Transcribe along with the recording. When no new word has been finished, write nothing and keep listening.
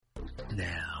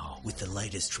Now, with the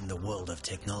latest from the world of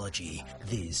technology,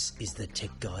 this is the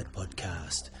Tech Guide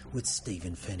Podcast with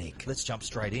Stephen Fennick. Let's jump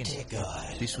straight in. Tech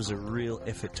Guide. This was a real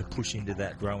effort to push into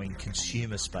that growing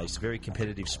consumer space, very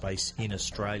competitive space in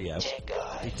Australia. Tech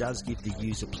Guide. It does give the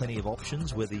user plenty of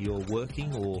options, whether you're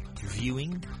working or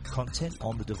viewing content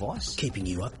on the device. Keeping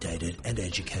you updated and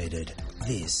educated.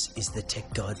 This is the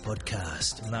Tech Guide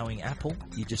Podcast. Knowing Apple,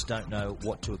 you just don't know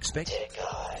what to expect. Tech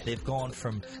Guide. They've gone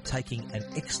from taking an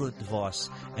excellent device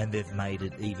and they've made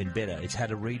it even better. It's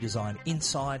had a redesign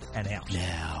inside and out.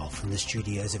 Now, from the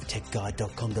studios of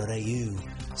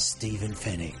techguide.com.au, Stephen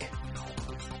Fennick.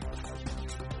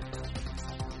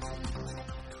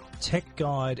 Tech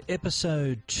Guide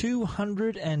episode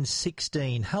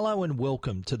 216. Hello and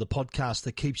welcome to the podcast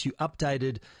that keeps you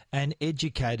updated and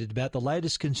educated about the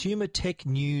latest consumer tech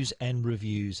news and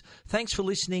reviews. Thanks for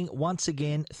listening once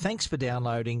again. Thanks for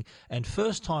downloading. And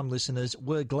first-time listeners,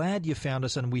 we're glad you found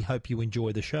us and we hope you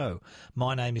enjoy the show.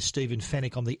 My name is Stephen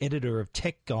Fennick. I'm the editor of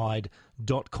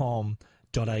techguide.com.au.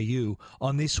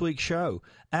 On this week's show,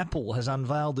 Apple has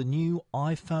unveiled the new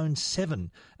iPhone 7,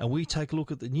 and we take a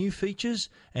look at the new features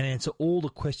and answer all the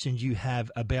questions you have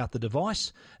about the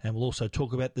device. And we'll also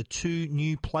talk about the two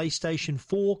new PlayStation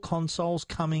 4 consoles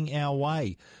coming our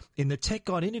way. In the Tech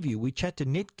Guide interview, we chat to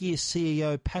Netgear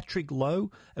CEO Patrick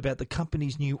Lo about the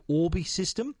company's new Orbi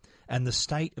system and the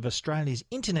state of Australia's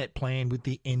internet plan with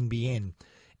the NBN.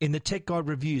 In the Tech Guide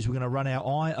reviews, we're going to run our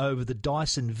eye over the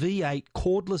Dyson V8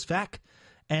 cordless vac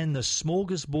and the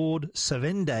Smorgasbord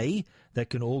Savende that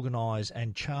can organise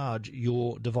and charge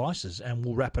your devices. And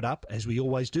we'll wrap it up, as we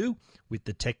always do, with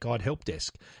the Tech Guide Help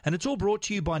Desk. And it's all brought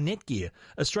to you by Netgear,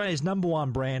 Australia's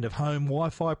 #1 brand of home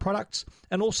Wi-Fi products,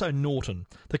 and also Norton,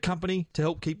 the company to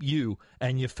help keep you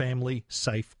and your family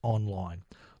safe online.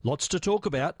 Lots to talk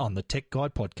about on the Tech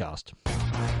Guide podcast.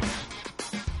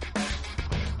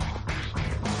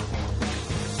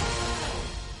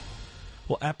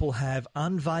 Well, Apple have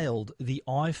unveiled the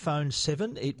iPhone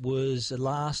 7. It was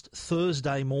last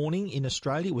Thursday morning in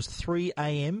Australia. It was 3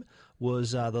 a.m.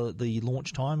 was the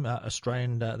launch time,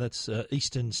 Australian, that's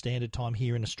Eastern Standard Time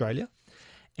here in Australia.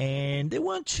 And there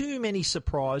weren't too many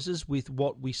surprises with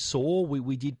what we saw.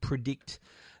 We did predict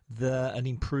an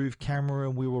improved camera,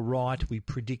 and we were right. We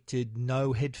predicted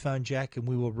no headphone jack, and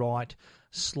we were right.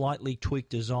 Slightly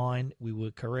tweaked design, we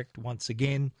were correct once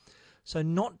again. So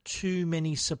not too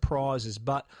many surprises,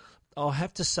 but I'll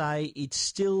have to say it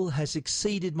still has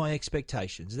exceeded my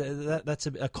expectations. That's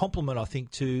a compliment, I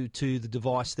think, to the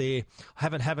device there.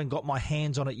 I haven't got my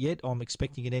hands on it yet. I'm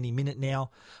expecting it any minute now,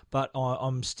 but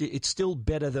it's still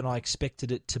better than I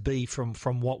expected it to be from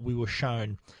what we were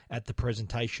shown at the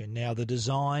presentation. Now, the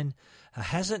design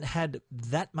hasn't had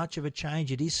that much of a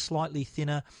change. It is slightly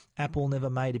thinner. Apple never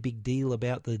made a big deal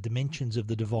about the dimensions of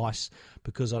the device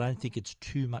because I don't think it's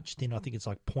too much thinner. I think it's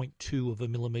like 0.2 of a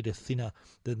millimetre thinner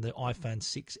than the iPhone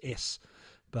 6S.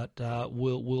 But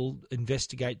we'll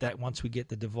investigate that once we get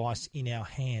the device in our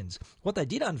hands. What they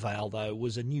did unveil, though,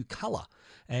 was a new colour,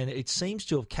 and it seems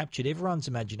to have captured everyone's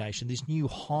imagination, this new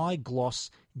high-gloss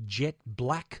jet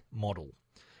black model.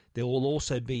 There will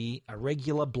also be a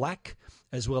regular black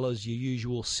as well as your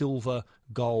usual silver,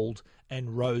 gold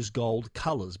and rose gold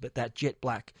colours. But that jet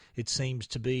black, it seems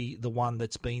to be the one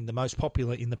that's been the most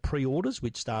popular in the pre-orders,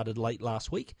 which started late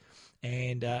last week,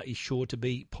 and is sure to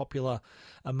be popular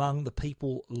among the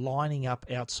people lining up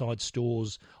outside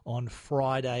stores on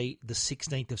Friday the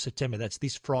 16th of September. That's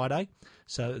this Friday,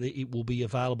 so it will be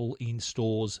available in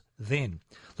stores then.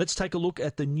 Let's take a look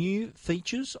at the new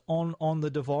features on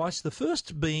the device. The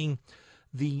first being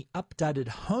the updated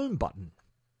home button.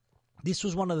 This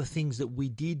was one of the things that we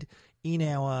did in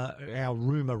our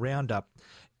rumour roundup.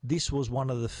 This was one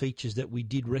of the features that we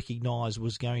did recognise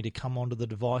was going to come onto the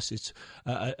device. It's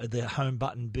the home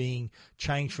button being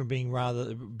changed from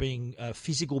being a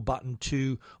physical button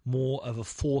to more of a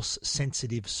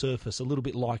force-sensitive surface, a little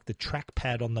bit like the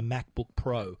trackpad on the MacBook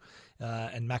Pro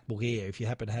and MacBook Air. If you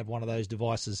happen to have one of those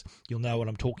devices, you'll know what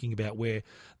I'm talking about, where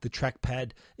the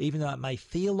trackpad, even though it may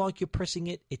feel like you're pressing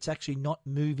it, it's actually not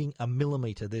moving a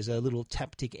millimetre. There's a little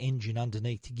Taptic engine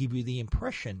underneath to give you the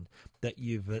impression that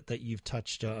you've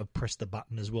pressed the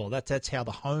button as well. That's how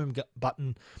the home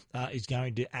button is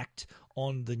going to act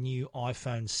on the new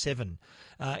iPhone 7.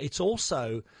 It's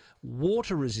also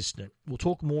water resistant. We'll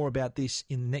talk more about this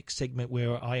in the next segment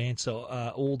where I answer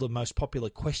all the most popular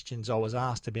questions I was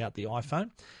asked about the iPhone.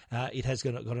 It has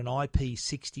got an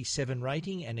IP67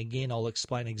 rating, and again, I'll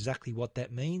explain exactly what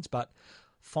that means. But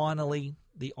finally,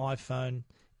 the iPhone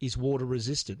is water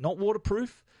resistant. Not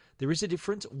waterproof. There is a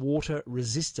difference, water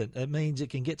resistant. It means it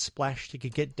can get splashed, it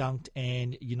can get dunked,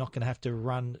 and you're not going to have to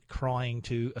run crying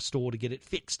to a store to get it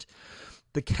fixed.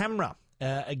 The camera,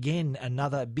 again,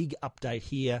 another big update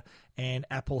here, and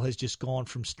Apple has just gone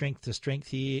from strength to strength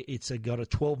here. It's got a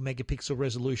 12 megapixel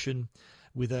resolution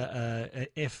with a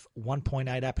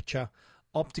f1.8 aperture,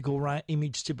 optical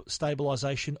image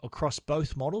stabilization across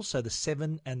both models, so the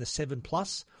 7 and the 7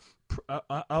 Plus.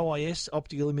 OIS,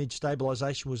 optical image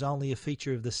stabilization, was only a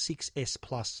feature of the 6S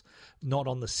Plus, not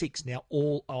on the 6. Now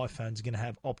all iPhones are going to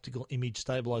have optical image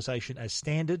stabilization as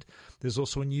standard. There's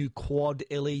also a new quad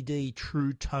LED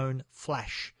true tone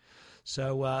flash.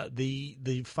 So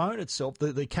the phone itself,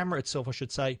 the camera itself, I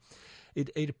should say,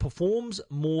 it performs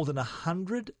more than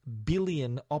 100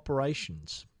 billion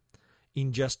operations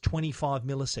in just 25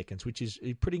 milliseconds, which is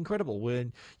pretty incredible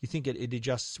when you think it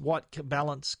adjusts white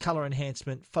balance, color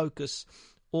enhancement, focus,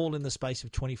 all in the space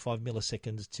of 25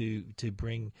 milliseconds to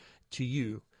bring to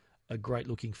you a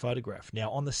great-looking photograph.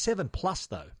 Now, on the 7 Plus,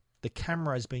 though, the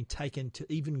camera has been taken to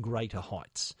even greater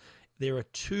heights. There are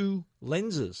 2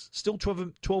 lenses, still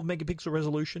 12 megapixel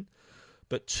resolution,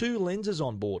 but 2 lenses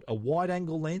on board, a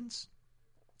wide-angle lens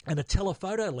and a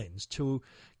telephoto lens to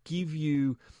give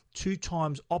you 2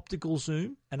 times optical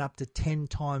zoom and up to 10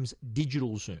 times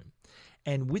digital zoom.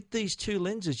 And with these 2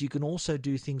 lenses, you can also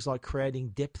do things like creating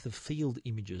depth of field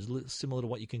images, similar to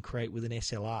what you can create with an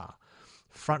SLR.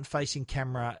 Front-facing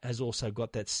camera has also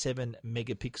got that 7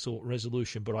 megapixel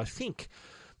resolution, but I think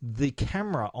the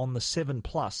camera on the 7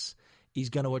 Plus is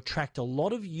going to attract a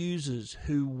lot of users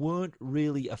who weren't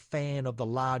really a fan of the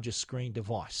larger screen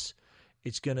device.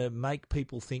 It's going to make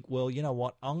people think, well, you know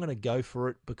what, I'm going to go for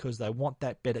it because they want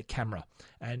that better camera,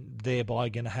 and thereby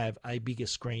going to have a bigger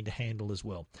screen to handle as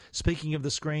well. Speaking of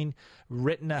the screen,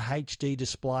 Retina HD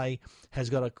display has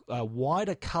got a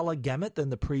wider color gamut than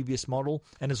the previous model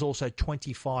and is also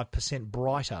 25%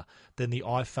 brighter than the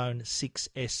iPhone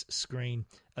 6S screen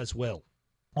as well.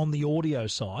 On the audio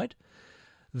side,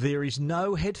 there is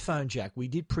no headphone jack. We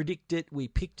did predict it. We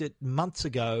picked it months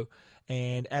ago.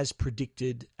 And as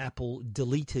predicted, Apple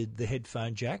deleted the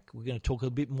headphone jack. We're going to talk a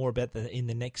bit more about that in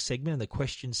the next segment, in the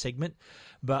question segment.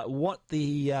 But what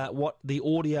the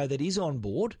audio that is on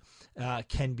board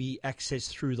can be accessed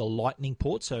through the Lightning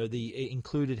port. So the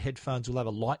included headphones will have a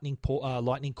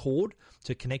Lightning cord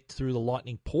to connect through the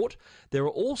Lightning port. There are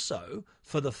also,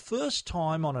 for the first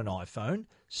time on an iPhone,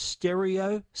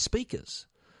 stereo speakers.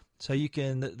 So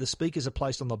the speakers are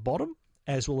placed on the bottom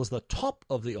as well as the top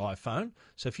of the iPhone.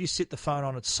 So if you sit the phone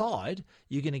on its side,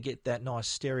 you're going to get that nice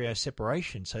stereo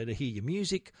separation. So to hear your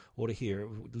music or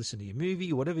to listen to your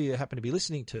movie, whatever you happen to be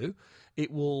listening to,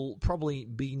 it will probably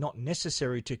be not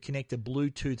necessary to connect a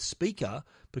Bluetooth speaker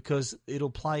because it'll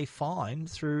play fine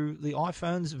through the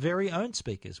iPhone's very own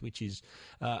speakers, which is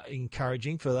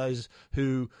encouraging for those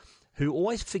who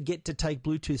always forget to take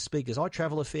Bluetooth speakers. I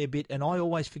travel a fair bit, and I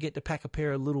always forget to pack a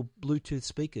pair of little Bluetooth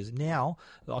speakers. Now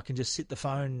I can just sit the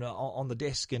phone on the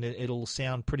desk, and it'll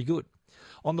sound pretty good.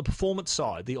 On the performance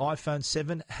side, the iPhone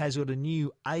 7 has got a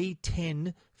new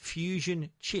A10 Fusion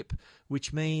chip,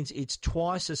 which means it's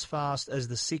twice as fast as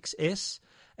the 6S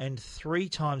and 3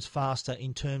 times faster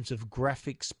in terms of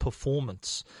graphics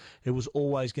performance. It was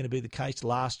always going to be the case.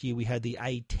 Last year we had the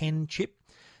A10 chip.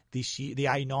 This year, the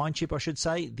A9 chip, I should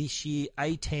say. This year,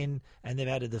 A10, and they've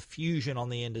added the Fusion on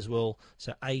the end as well.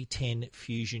 So A10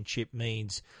 Fusion chip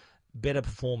means better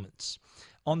performance.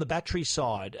 On the battery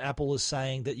side, Apple is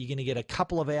saying that you're going to get a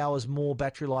couple of hours more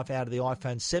battery life out of the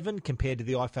iPhone 7 compared to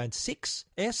the iPhone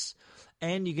 6S,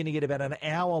 and you're going to get about an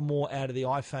hour more out of the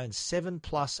iPhone 7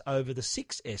 Plus over the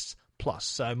 6S Plus.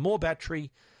 So more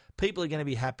battery, people are going to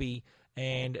be happy.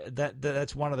 And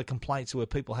that's one of the complaints where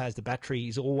people has the battery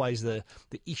is always the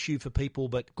issue for people.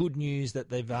 But good news that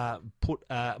they've put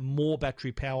more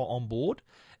battery power on board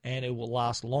and it will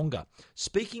last longer.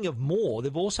 Speaking of more,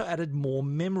 they've also added more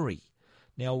memory.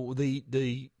 Now,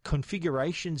 the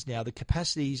configurations now, the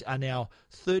capacities are now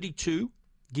 32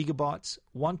 gigabytes,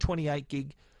 128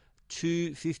 gig,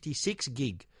 256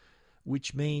 gig,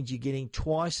 which means you're getting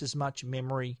twice as much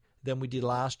memory than we did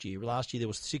last year. Last year there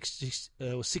was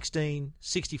 16,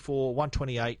 64,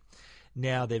 128.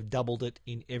 Now they've doubled it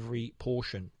in every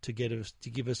portion to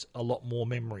give us a lot more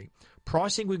memory.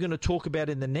 Pricing we're going to talk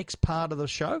about in the next part of the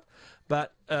show,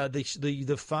 but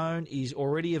the phone is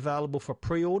already available for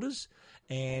pre-orders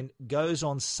and goes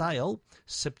on sale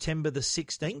September the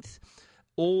 16th.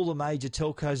 All the major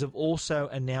telcos have also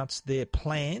announced their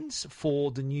plans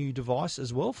for the new device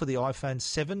as well, for the iPhone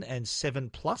 7 and 7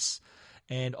 Plus.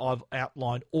 and I've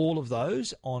outlined all of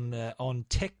those on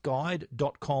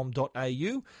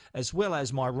techguide.com.au, as well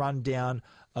as my rundown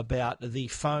about the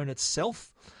phone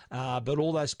itself. But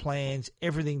all those plans,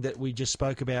 everything that we just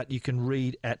spoke about, you can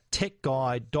read at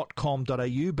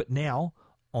techguide.com.au. But now,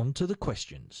 on to the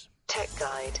questions. Tech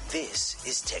Guide. This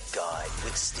is Tech Guide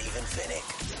with Stephen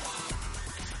Fennick.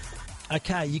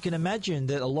 Okay, you can imagine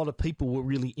that a lot of people were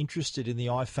really interested in the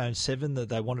iPhone 7, that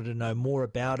they wanted to know more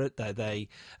about it. They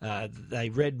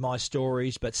read my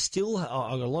stories, but still I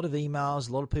got a lot of emails,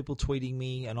 a lot of people tweeting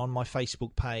me, and on my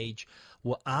Facebook page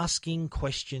were asking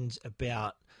questions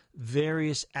about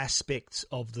various aspects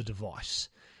of the device.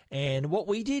 And what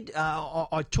we did,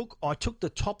 I took the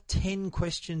top 10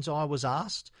 questions I was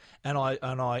asked, and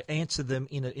I answered them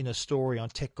in a story on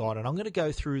Tech Guide, and I'm going to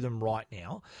go through them right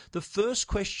now. The first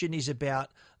question is about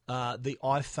the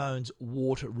iPhone's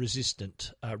water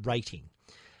resistant rating.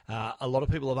 A lot of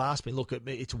people have asked me, look,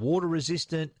 it's water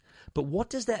resistant, but what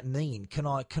does that mean? Can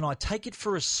I take it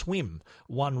for a swim?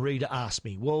 One reader asked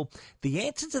me. Well, the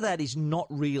answer to that is not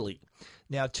really.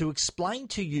 Now, to explain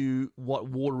to you what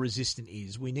water resistant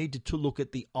is, we need to look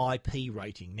at the IP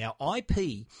rating. Now,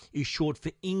 IP is short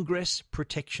for ingress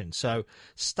protection. So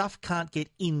stuff can't get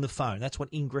in the phone. That's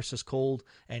what ingress is called.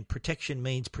 And protection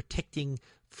means protecting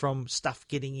from stuff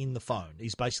getting in the phone,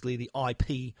 is basically the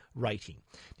IP rating.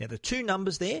 Now, the two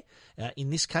numbers there, in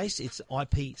this case, it's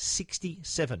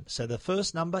IP67. So the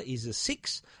first number is a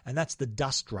 6, and that's the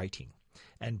dust rating.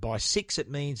 And by 6, it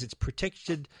means it's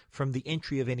protected from the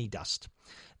entry of any dust.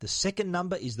 The second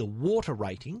number is the water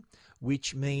rating,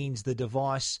 which means the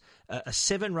device, a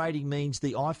 7 rating means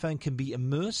the iPhone can be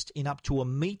immersed in up to a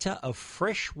metre of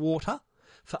fresh water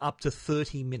for up to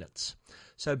 30 minutes.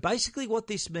 So basically what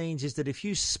this means is that if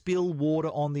you spill water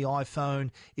on the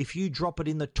iPhone, if you drop it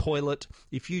in the toilet,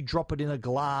 if you drop it in a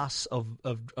glass of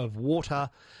water,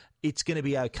 it's going to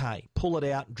be okay. Pull it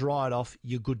out, dry it off,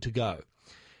 you're good to go.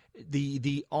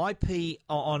 The IP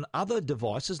on other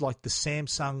devices like the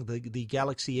Samsung, the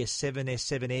Galaxy S7,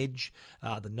 S7 Edge,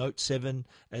 the Note 7,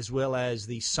 as well as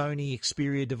the Sony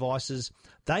Xperia devices,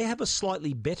 they have a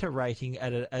slightly better rating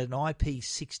at an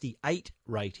IP68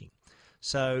 rating.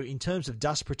 So in terms of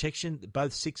dust protection,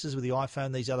 both 6s with the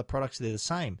iPhone, these other products, they're the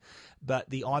same.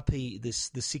 But the IP, the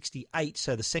 68,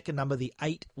 so the second number, the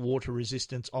 8 water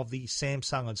resistance of the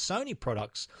Samsung and Sony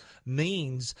products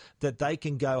means that they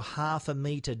can go half a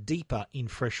metre deeper in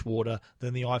fresh water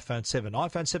than the iPhone 7.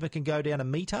 iPhone 7 can go down a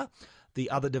metre.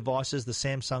 The other devices, the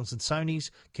Samsungs and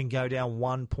Sonys, can go down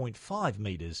 1.5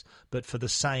 metres, but for the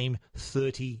same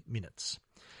 30 minutes.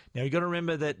 Now, you've got to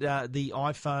remember that the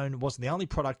iPhone wasn't the only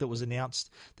product that was announced.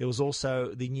 There was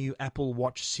also the new Apple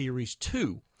Watch Series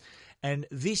 2. And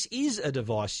this is a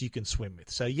device you can swim with.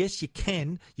 So, yes, you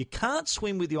can. You can't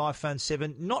swim with the iPhone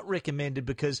 7. Not recommended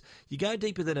because you go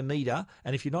deeper than a metre,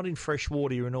 and if you're not in fresh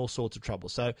water, you're in all sorts of trouble.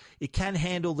 So, it can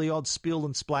handle the odd spill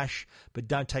and splash, but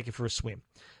don't take it for a swim.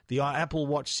 The Apple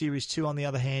Watch Series 2, on the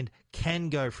other hand, can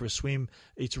go for a swim.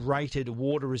 It's rated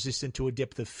water resistant to a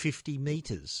depth of 50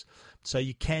 metres. So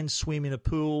you can swim in a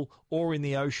pool or in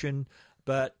the ocean,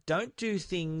 but don't do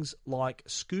things like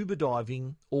scuba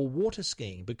diving or water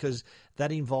skiing because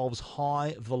that involves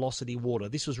high velocity water.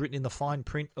 This was written in the fine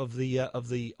print of the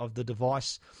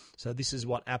device. So this is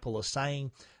what Apple are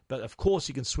saying. But of course,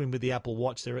 you can swim with the Apple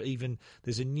Watch.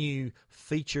 There's a new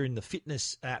feature in the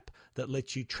fitness app that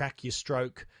lets you track your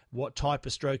stroke, what type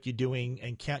of stroke you're doing,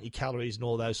 and count your calories and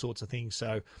all those sorts of things.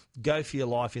 So go for your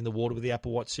life in the water with the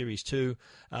Apple Watch Series 2,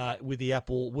 with the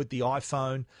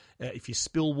iPhone. If you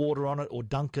spill water on it or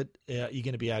dunk it, you're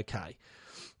going to be okay.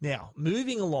 Now,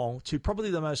 moving along to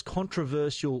probably the most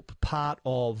controversial part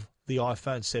of the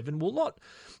iPhone 7. Well,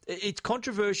 it's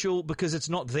controversial because it's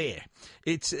not there.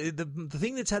 It's the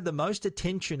thing that's had the most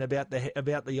attention about the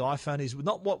iPhone is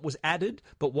not what was added,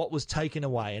 but what was taken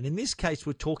away. And in this case,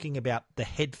 we're talking about the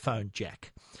headphone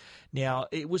jack. Now,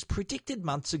 it was predicted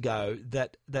months ago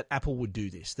that Apple would do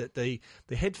this, that the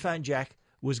headphone jack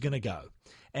was going to go.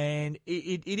 And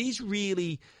it is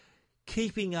really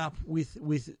keeping up with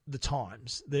the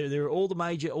times. There are all the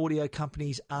major audio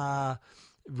companies are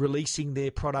releasing their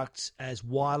products as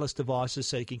wireless devices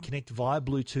so you can connect via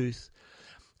Bluetooth,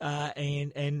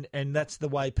 and that's the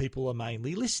way people are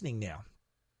mainly listening now.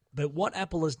 But what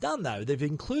Apple has done, though, they've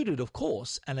included, of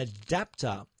course, an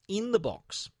adapter in the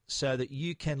box so that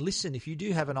you can listen. If you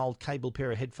do have an old cable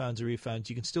pair of headphones or earphones,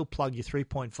 you can still plug your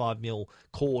 3.5mm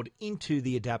cord into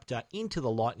the adapter, into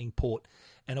the lightning port,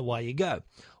 and away you go.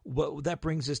 Well, that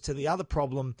brings us to the other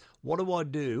problem. What do I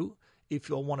do if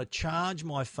I want to charge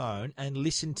my phone and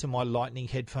listen to my lightning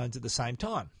headphones at the same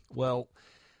time? Well,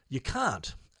 you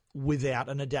can't without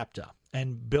an adapter.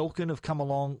 And Belkin have come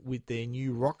along with their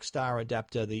new Rockstar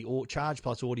adapter, the Charge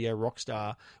Plus Audio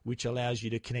Rockstar, which allows you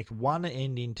to connect one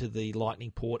end into the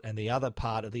Lightning port, and the other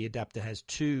part of the adapter has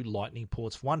two Lightning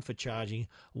ports, one for charging,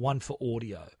 one for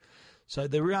audio. So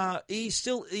there are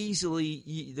easy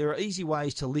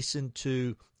ways to listen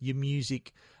to your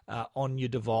music on your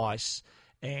device,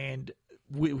 and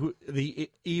the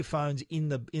earphones in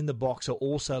the box are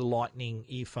also Lightning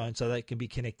earphones, so they can be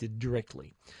connected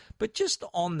directly. But just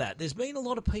on that, there's been a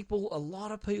lot of people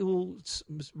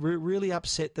really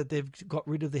upset that they've got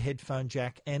rid of the headphone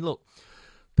jack. And look,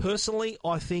 personally,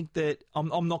 I think that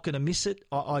I'm not going to miss it.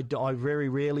 I very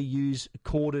rarely use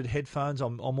corded headphones.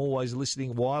 I'm always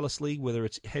listening wirelessly, whether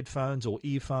it's headphones or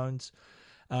earphones.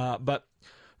 But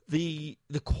the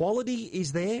quality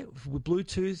is there with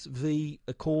Bluetooth. The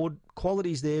cord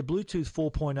quality is there. Bluetooth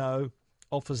 4.0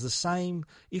 offers the same,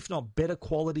 if not better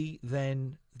quality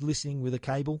than listening with a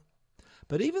cable.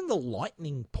 But even the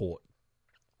Lightning port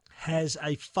has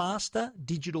a faster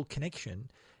digital connection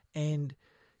and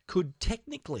could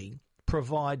technically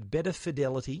provide better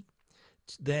fidelity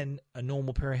than a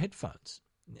normal pair of headphones.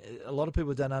 A lot of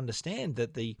people don't understand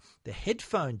that the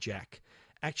headphone jack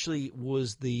actually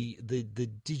was the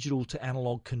digital to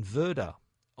analog converter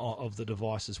of the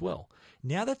device as well.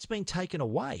 Now that's been taken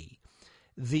away.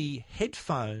 The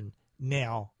headphone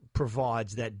now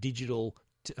provides that digital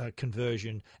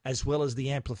conversion as well as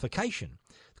the amplification.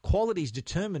 The quality is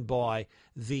determined by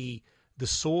the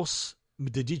source,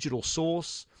 the digital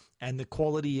source, and the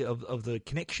quality of the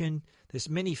connection. There's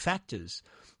many factors,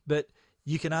 but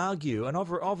you can argue, and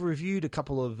I've reviewed a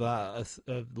couple of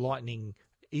Lightning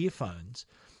earphones.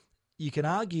 You can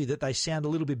argue that they sound a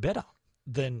little bit better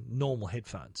than normal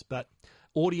headphones, but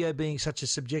audio being such a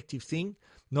subjective thing,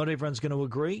 not everyone's going to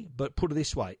agree. But put it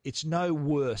this way, it's no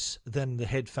worse than the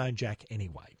headphone jack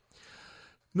anyway.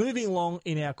 Moving along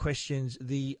in our questions,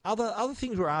 the other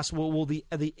things were asked were the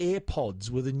AirPods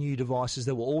were the new devices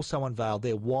that were also unveiled.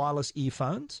 They're wireless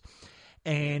earphones,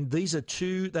 and these are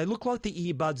they look like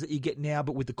the earbuds that you get now,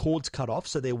 but with the cords cut off,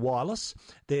 so they're wireless.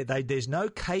 There's no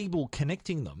cable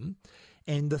connecting them.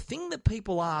 And the thing that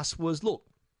people asked was, look,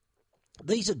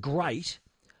 these are great,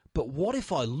 but what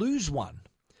if I lose one?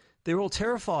 They're all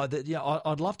terrified that,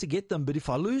 I'd love to get them, but if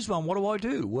I lose one, what do I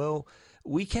do? Well,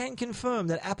 we can confirm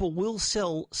that Apple will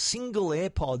sell single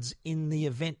AirPods in the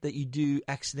event that you do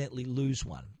accidentally lose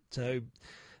one. So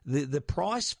the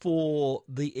price for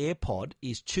the AirPod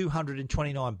is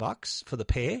 $229 for the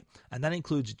pair, and that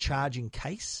includes a charging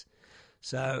case.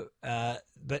 So,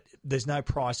 but there's no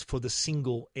price for the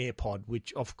single AirPod,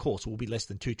 which of course will be less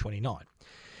than $229.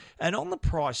 And on the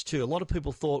price too, a lot of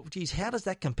people thought, geez, how does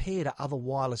that compare to other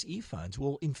wireless earphones?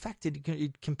 Well, in fact,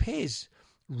 it compares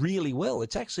really well.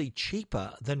 It's actually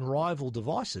cheaper than rival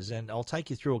devices, and I'll take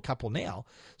you through a couple now.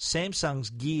 Samsung's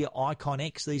Gear Icon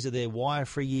X, these are their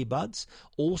wire-free earbuds,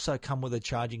 also come with a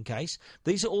charging case.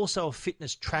 These are also a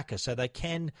fitness tracker, so they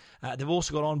can, they've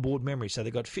also got onboard memory, so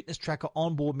they've got fitness tracker,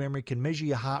 onboard memory, can measure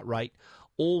your heart rate,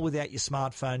 all without your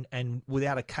smartphone and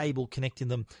without a cable connecting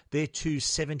them. They're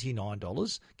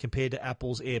 $279 compared to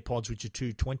Apple's AirPods, which are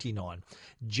 $229.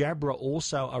 Jabra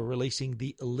also are releasing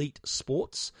the Elite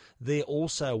Sports. They're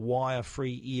also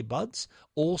wire-free earbuds,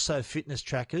 also fitness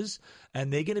trackers,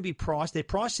 and they're going to be priced. They're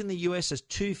priced in the US as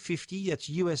 $250, that's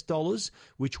US dollars,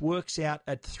 which works out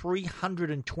at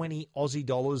 320 Aussie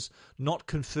dollars. Not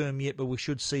confirmed yet, but we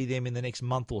should see them in the next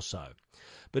month or so.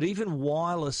 But even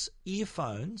wireless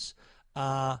earphones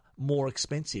are more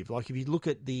expensive. Like if you look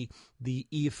at the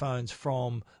earphones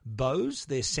from Bose,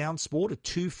 their SoundSport are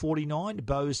 $249,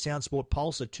 Bose SoundSport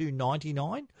Pulse are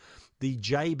 $299. The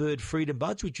Jaybird Freedom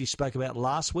Buds, which we spoke about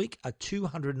last week, are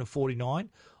 $249.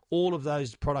 All of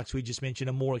those products we just mentioned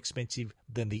are more expensive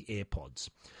than the AirPods.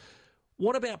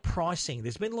 What about pricing?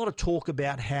 There's been a lot of talk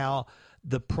about how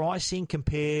the pricing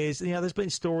compares. There's been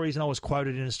stories, and I was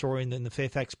quoted in a story in the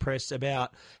Fairfax Press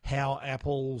about how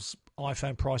Apple's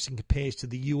iPhone pricing compares to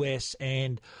the US,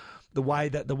 and the way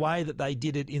that they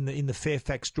did it in the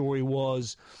Fairfax story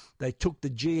was they took the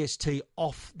GST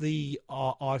off the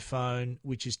iPhone,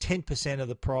 which is 10% of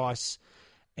the price,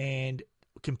 and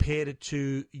compared it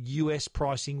to US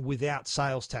pricing without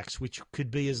sales tax, which could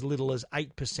be as little as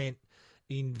 8%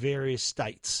 in various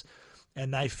states.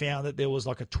 And they found that there was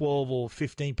like a 12 or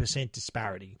 15%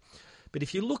 disparity. But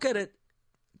if you look at it,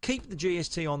 keep the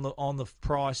GST on the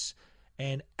price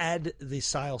and add the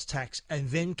sales tax, and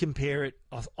then compare it.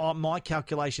 My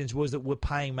calculations was that we're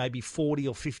paying maybe $40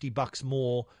 or $50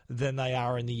 more than they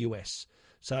are in the US.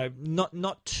 So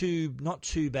not too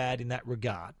bad in that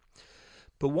regard.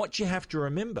 But what you have to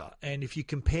remember, and if you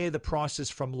compare the prices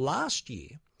from last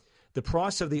year, The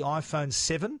price of the iPhone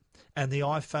 7 and the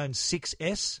iPhone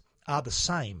 6S are the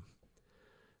same.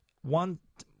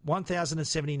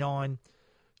 $1,079,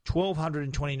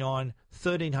 $1,229,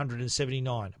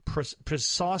 $1,379.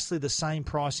 Precisely the same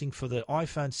pricing for the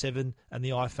iPhone 7 and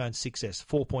the iPhone 6S,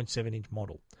 4.7-inch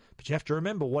model. But you have to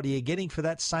remember, what are you getting for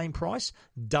that same price?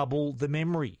 Double the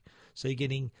memory. So you're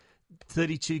getting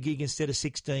 32 gig instead of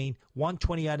 16,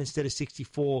 128 instead of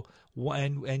 64,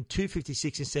 and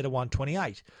 256 instead of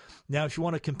 128. Now, if you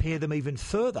want to compare them even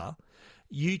further,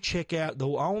 you check out the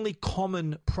only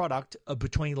common product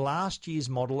between last year's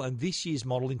model and this year's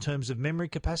model in terms of memory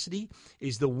capacity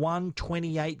is the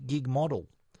 128 gig model.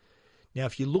 Now,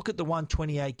 if you look at the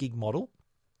 128 gig model,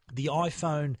 the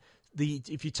iPhone,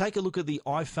 if you take a look at the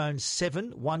iPhone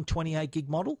 7 128 gig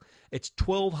model, it's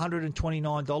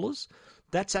 $1,229.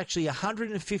 That's actually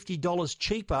 $150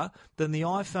 cheaper than the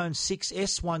iPhone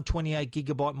 6S 128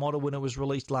 gigabyte model when it was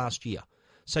released last year.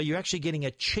 So you're actually getting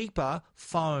a cheaper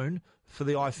phone for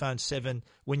the iPhone 7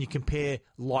 when you compare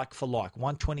like for like,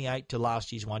 128 to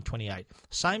last year's 128.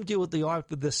 Same deal with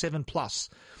the 7 Plus.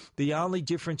 The only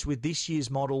difference with this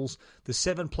year's models, the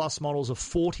 7 Plus models are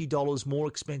 $40 more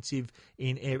expensive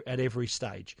at every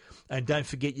stage. And don't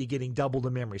forget, you're getting double the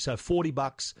memory. So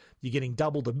 $40, you're getting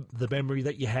double the memory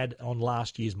that you had on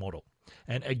last year's model.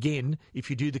 And again, if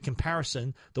you do the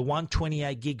comparison, the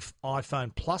 128 gig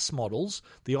iPhone Plus models,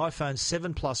 the iPhone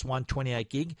 7 Plus 128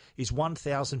 gig is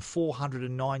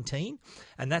 $1,419,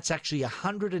 and that's actually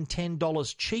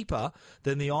 $110 cheaper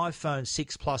than the iPhone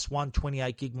 6 Plus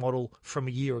 128 gig model from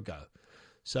a year ago.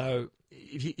 So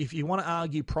if you want to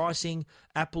argue pricing,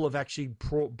 Apple have actually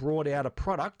brought out a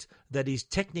product that is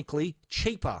technically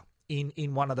cheaper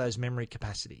in one of those memory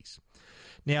capacities.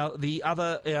 Now, the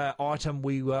other item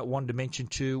we wanted to mention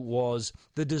too was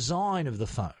the design of the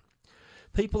phone.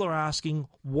 People are asking,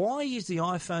 why is the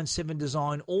iPhone 7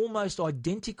 design almost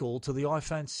identical to the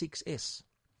iPhone 6S?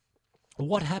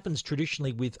 What happens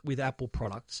traditionally with Apple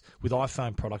products, with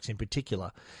iPhone products in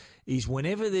particular, is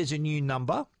whenever there's a new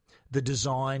number, the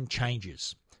design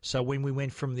changes. So when we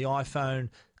went from the iPhone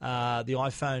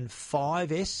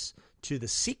 5S to the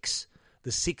 6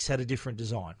 had a different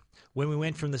design. When we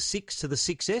went from the 6 to the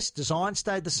 6S, design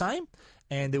stayed the same,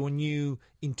 and there were new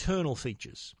internal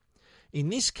features. In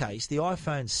this case, the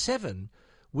iPhone 7,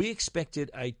 we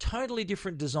expected a totally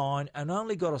different design and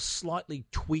only got a slightly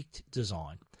tweaked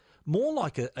design, more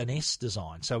like an S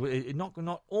design. So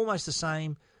not almost the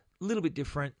same, a little bit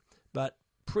different, but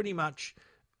pretty much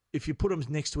if you put them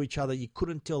next to each other, you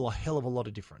couldn't tell a hell of a lot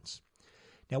of difference.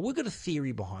 Now, we've got a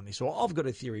theory behind this, or I've got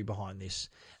a theory behind this,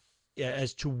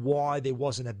 as to why there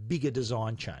wasn't a bigger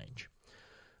design change.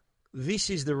 This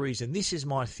is the reason. This is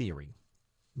my theory.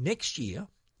 Next year,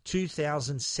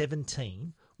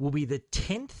 2017, will be the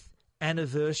 10th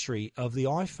anniversary of the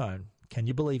iPhone. Can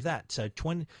you believe that? So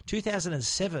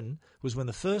 2007 was when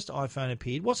the first iPhone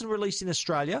appeared. It wasn't released in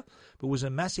Australia, but was a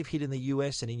massive hit in the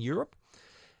US and in Europe.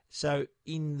 So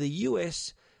in the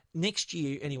US, next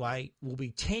year, anyway, will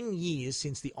be 10 years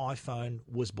since the iPhone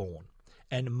was born.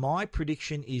 And my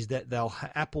prediction is that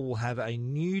Apple will have a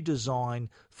new design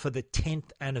for the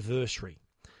 10th anniversary.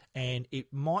 And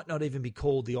it might not even be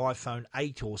called the iPhone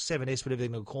 8 or 7S, whatever they're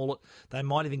going to call it. They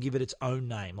might even give it its own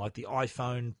name, like the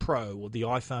iPhone Pro or the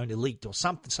iPhone Elite or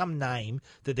some name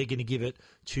that they're going to give it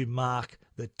to mark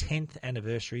the 10th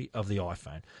anniversary of the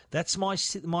iPhone. That's my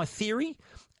theory,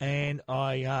 and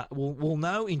I will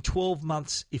know in 12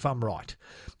 months if I'm right.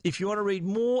 If you want to read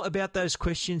more about those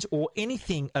questions or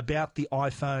anything about the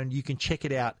iPhone, you can check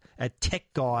it out at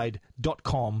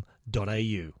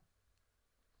techguide.com.au.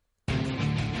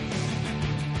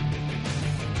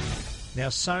 Now,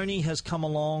 Sony has come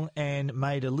along and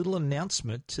made a little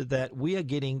announcement that we are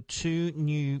getting 2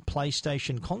 new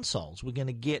PlayStation consoles. We're going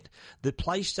to get the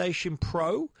PlayStation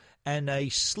Pro and a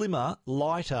slimmer,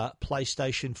 lighter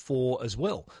PlayStation 4 as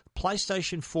well.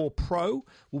 PlayStation 4 Pro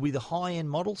will be the high-end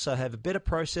model, so have a better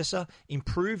processor,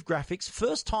 improved graphics.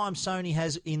 First time Sony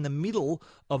has in the middle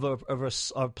of a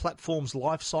platform's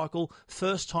life cycle.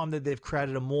 First time that they've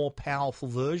created a more powerful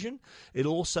version.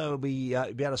 It'll also be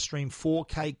able to stream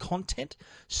 4K content.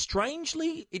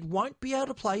 Strangely, it won't be able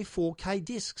to play 4K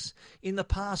discs. In the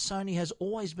past, Sony has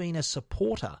always been a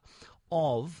supporter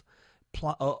of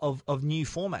new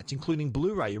formats, including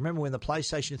Blu-ray. You remember when the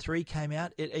PlayStation 3 came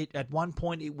out? At one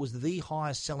point, it was the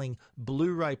highest-selling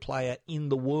Blu-ray player in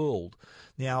the world.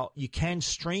 Now, you can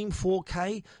stream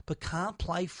 4K, but can't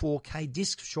play 4K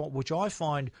discs, which I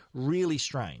find really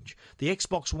strange. The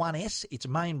Xbox One S, its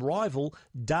main rival,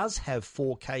 does have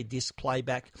 4K disc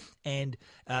playback and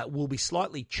will be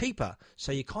slightly cheaper,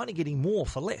 so you're kind of getting more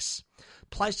for less.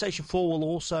 PlayStation 4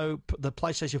 the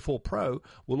PlayStation 4 Pro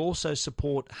will also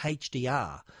support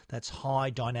HDR. That's high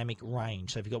dynamic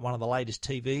range. So if you've got one of the latest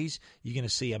TVs, you're going to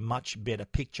see a much better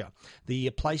picture. The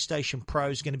PlayStation Pro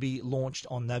is going to be launched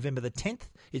on November the 10th.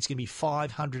 It's going to be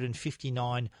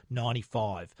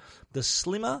 $559.95. The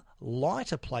slimmer,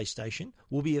 lighter PlayStation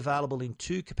will be available in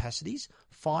two capacities,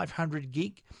 500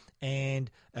 gig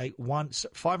and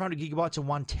 500 gigabytes and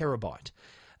 1 terabyte.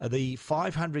 The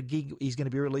 500 gig is going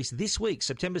to be released this week,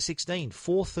 September 16,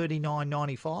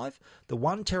 $439.95. The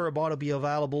 1 terabyte will be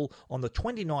available on the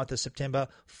 29th of September,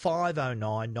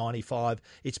 $509.95.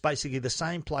 It's basically the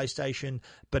same PlayStation,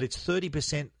 but it's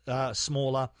 30%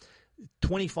 smaller,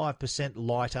 25%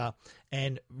 lighter,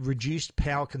 and reduced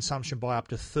power consumption by up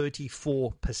to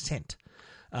 34%.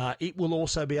 It will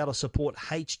also be able to support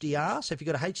HDR. So if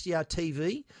you've got a HDR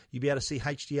TV, you'll be able to see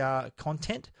HDR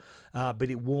content,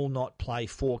 but it will not play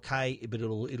 4K, but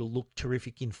it'll look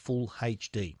terrific in full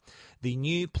HD. The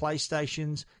new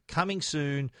PlayStation's coming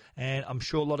soon, and I'm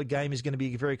sure a lot of gamers are going to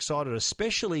be very excited,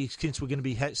 especially since we're going to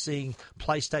be seeing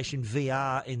PlayStation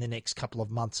VR in the next couple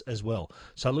of months as well.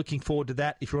 So looking forward to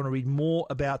that. If you want to read more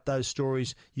about those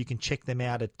stories, you can check them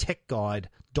out at techguide.com.au.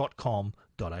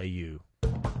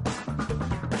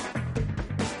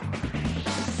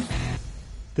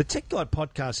 The Tech Guide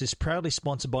podcast is proudly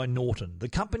sponsored by Norton, the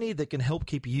company that can help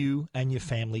keep you and your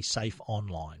family safe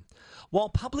online. While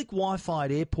public Wi-Fi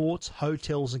at airports,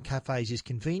 hotels and cafes is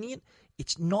convenient,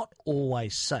 it's not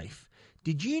always safe.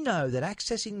 Did you know that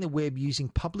accessing the web using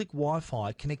public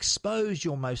Wi-Fi can expose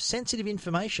your most sensitive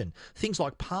information, things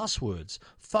like passwords,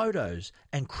 photos,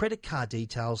 and credit card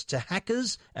details, to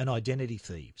hackers and identity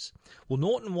thieves? Well,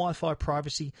 Norton Wi-Fi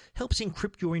Privacy helps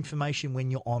encrypt your information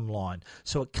when you're online,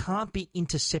 so it can't be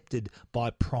intercepted by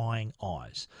prying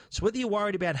eyes. So whether you're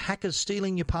worried about hackers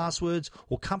stealing your passwords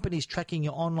or companies tracking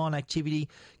your online activity,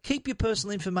 keep your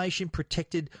personal information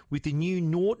protected with the new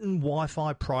Norton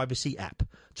Wi-Fi Privacy app.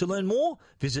 To learn more,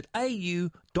 visit au.norton.com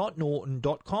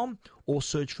or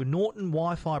search for Norton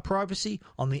Wi-Fi Privacy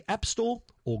on the App Store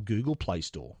or Google Play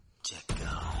Store. Tech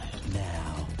Guide.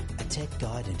 Now, a Tech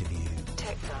Guide interview.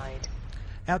 Tech Guide.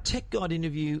 Our Tech Guide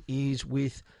interview is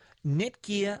with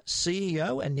Netgear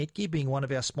CEO, and Netgear being one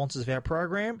of our sponsors of our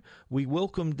program. We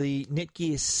welcomed the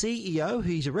Netgear CEO,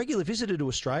 who's a regular visitor to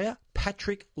Australia,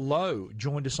 Patrick Lo,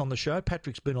 joined us on the show.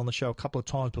 Patrick's been on the show a couple of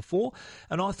times before,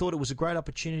 and I thought it was a great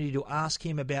opportunity to ask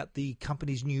him about the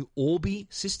company's new Orbi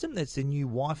system. That's the new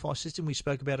Wi-Fi system we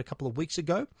spoke about a couple of weeks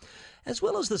ago, as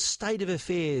well as the state of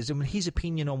affairs and his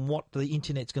opinion on what the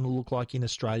internet's going to look like in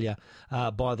Australia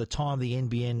by the time the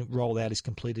NBN rollout is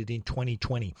completed in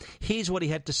 2020. Here's what he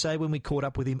had to say when we caught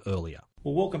up with him earlier.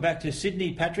 Well, welcome back to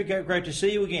Sydney, Patrick. Great to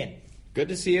see you again. Good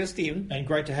to see you, Stephen. And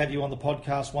great to have you on the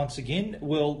podcast once again.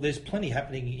 Well, there's plenty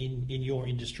happening in your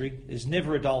industry. There's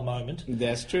never a dull moment.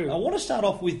 That's true. I want to start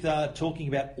off with talking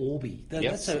about Orbi.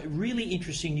 Yes. That's a really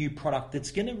interesting new product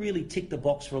that's going to really tick the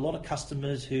box for a lot of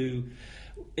customers who...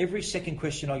 Every second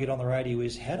question I get on the radio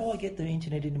is, how do I get the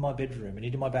internet into my bedroom and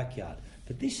into my backyard?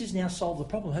 But this has now solved the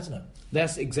problem, hasn't it?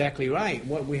 That's exactly right.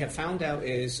 What we have found out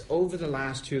is over the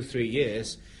last 2-3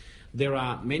 years, there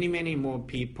are many, many more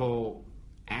people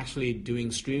actually doing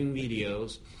streaming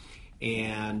videos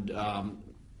and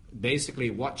basically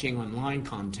watching online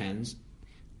contents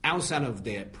outside of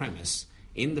their premise,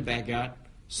 in the backyard,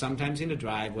 sometimes in the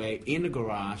driveway, in the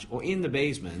garage, or in the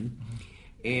basement. Mm-hmm.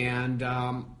 And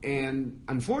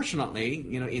unfortunately,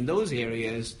 in those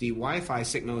areas, the Wi-Fi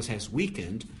signals has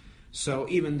weakened. So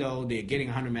even though they're getting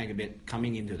 100 megabit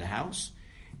coming into the house,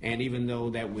 and even though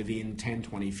they're within 10,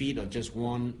 20 feet or just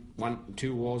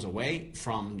two walls away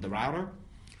from the router,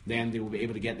 then they will be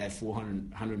able to get that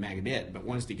 400 megabit. But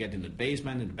once they get in the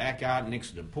basement, in the backyard, next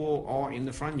to the pool, or in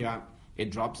the front yard, it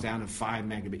drops down to 5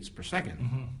 megabits per second.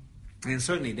 Mm-hmm. And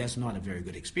certainly that's not a very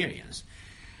good experience.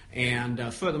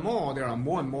 And furthermore, there are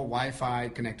more and more Wi-Fi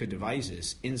connected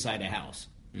devices inside the house,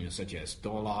 such as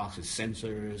door locks,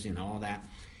 sensors, all that.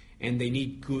 And they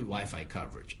need good Wi-Fi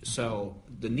coverage. So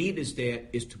the need is there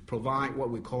is to provide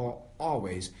what we call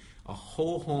always a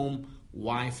whole home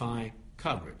Wi-Fi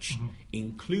coverage, mm-hmm.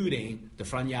 including the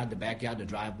front yard, the backyard, the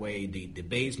driveway, the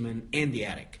basement, and the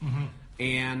attic. Mm-hmm.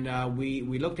 And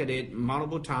we looked at it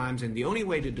multiple times, and the only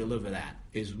way to deliver that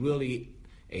is really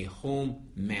a home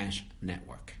mesh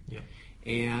network. Yeah.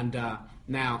 And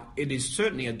now it is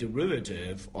certainly a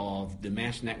derivative of the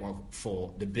mesh network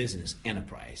for the business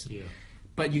enterprise. Yeah.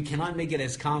 But you cannot make it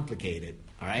as complicated,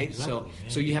 all right? Exactly,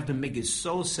 so you have to make it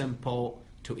so simple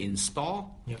to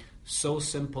install, yep. so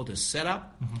simple to set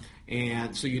up, mm-hmm.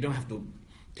 and so you don't have to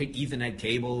take Ethernet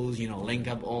cables, link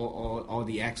up all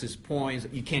the access points.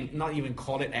 You can't not even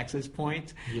call it access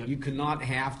points. Yep. You could not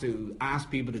have to ask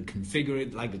people to configure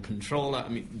it like a controller. I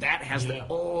mean, that has to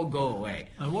all go away.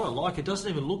 And what I like, it doesn't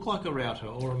even look like a router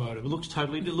or a modem. It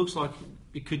looks like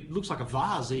looks like a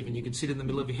vase even. You can sit in the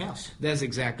middle of your house. That's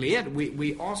exactly it.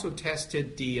 We also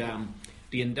tested the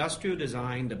industrial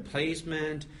design, the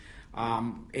placement,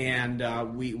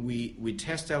 and we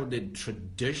test out the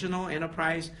traditional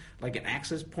enterprise, like an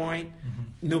access point.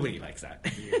 Mm-hmm. Nobody likes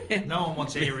that. Yeah. No one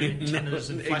wants air antennas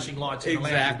and flashing lights.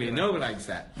 Exactly. Nobody likes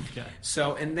that. Okay.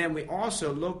 So, and then we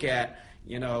also look at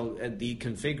the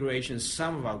configurations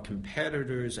some of our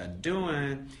competitors are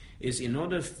doing is in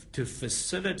order to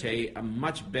facilitate a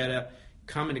much better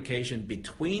communication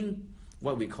between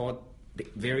what we call the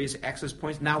various access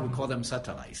points. Now we call them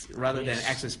satellites rather than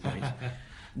access points.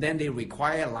 Then they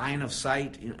require line of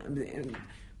sight.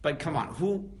 But come on,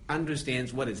 who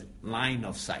understands what is line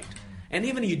of sight? And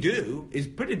even you do, it's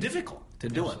pretty difficult to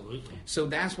do it. So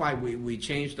that's why we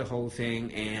changed the whole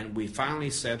thing, and we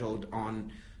finally settled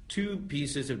on two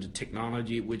pieces of the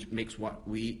technology which makes what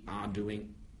we are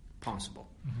doing possible.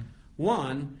 Mm-hmm.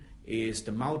 One is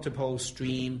the multiple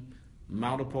stream,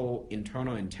 multiple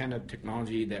internal antenna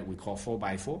technology that we call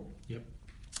 4x4. Yep.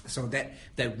 So that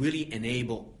really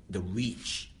enable the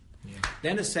reach. Yeah.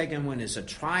 Then the second one is a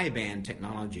tri-band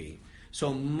technology.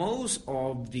 So most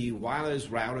of the wireless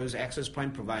routers access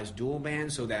point provides dual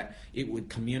band so that it would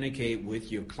communicate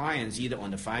with your clients either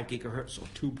on the 5 gigahertz or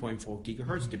 2.4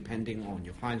 gigahertz, depending on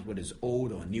your clients, whether it's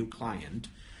old or new client.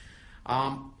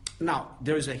 Now,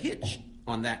 there's a hitch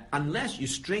on that. Unless you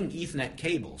string Ethernet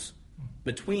cables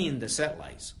between the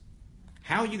satellites,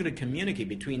 how are you going to communicate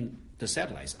between the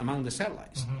satellites, among the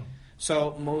satellites? Mm-hmm.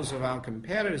 So most of our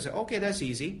competitors say, okay, that's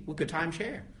easy. We could time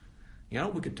share.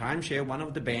 We could time share one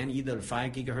of the band, either the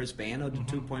 5 gigahertz band or the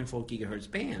 2.4 gigahertz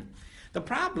band. The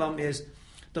problem is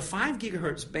the 5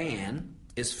 gigahertz band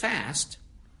is fast,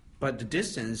 but the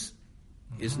distance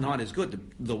is not as good.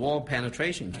 The wall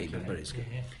penetration capability is good.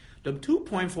 Yeah. The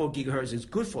 2.4 gigahertz is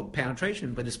good for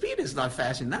penetration, but the speed is not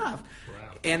fast enough. Wow.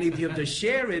 And if you have to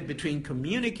share it between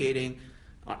communicating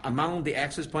among the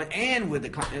access point and with the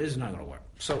client, it's not going to work.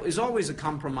 So it's always a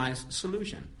compromise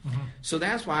solution. Mm-hmm. So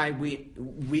that's why we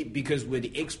because we're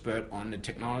the expert on the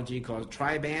technology called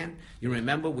tri-band. You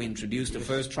remember we introduced the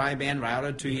first tri-band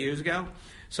router 2 years ago?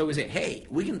 So we said, hey,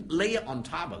 we can layer on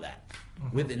top of that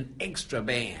with an extra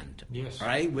band,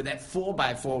 right? With that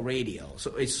 4x4 radio.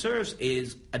 So it serves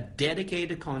as a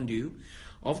dedicated conduit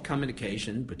of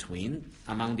communication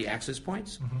among the access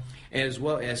points, as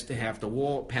well as to have the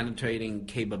wall penetrating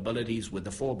capabilities with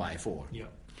the 4x4. Yeah.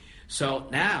 So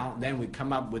now, then we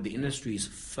come up with the industry's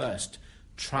first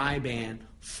tri-band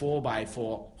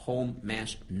 4x4 home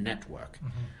mesh network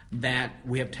that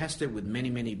we have tested with many,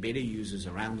 many beta users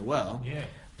around the world. Yeah.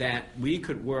 That we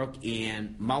could work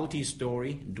in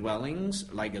multi-story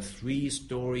dwellings, like a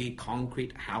 3-story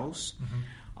concrete house,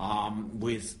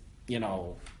 with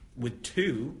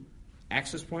 2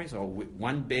 access points or with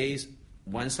 1 base,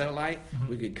 1 satellite.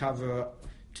 We could cover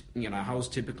a house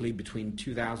typically between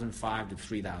 2,005 to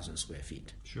 3,000 square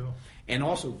feet. Sure. And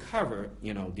also cover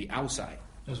the outside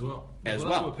as well. That's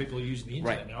what people are using the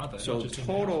internet now, aren't they? So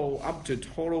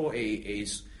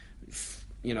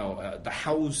the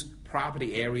house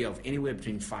property area of anywhere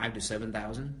between 5,000 to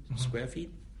 7,000 square feet.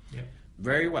 Yeah.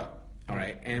 Very well. All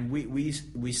right. And we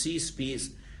see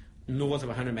speeds north of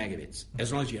 100 megabits,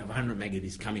 as long as you have 100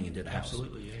 megabits coming into the house.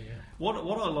 Absolutely, yeah. What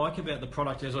I like about the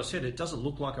product, as I said, it doesn't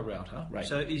look like a router. Right.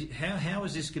 So how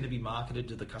is this going to be marketed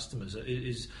to the customers?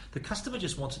 Is the customer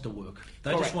just wants it to work?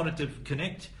 They just want it to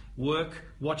connect, work,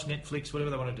 watch Netflix, whatever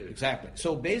they want to do. Exactly.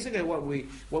 So basically what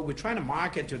we're trying to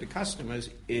market to the customers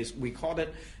is we call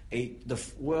it the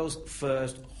world's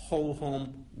first whole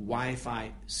home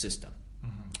Wi-Fi system.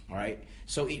 All right.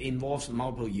 So it involves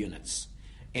multiple units.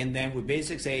 And then we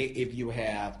basically say if you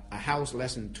have a house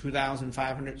less than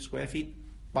 2,500 square feet,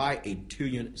 buy a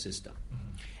 2-unit system.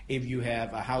 If you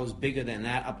have a house bigger than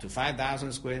that, up to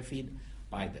 5,000 square feet,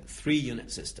 buy the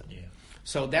 3-unit system. Yeah.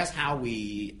 So that's how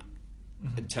we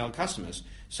tell customers.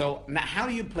 So now how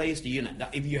do you place the unit? Now,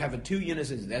 if you have a 2-unit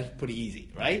system, that's pretty easy,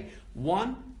 right?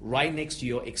 One right next to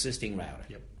your existing router.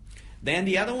 Yep. Then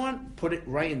the other one, put it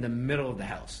right in the middle of the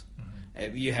house.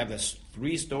 If you have a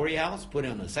 3-story house, put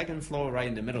it on the second floor, right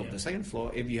in the middle of the second floor.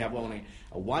 If you have only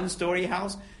a 1-story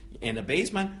house in the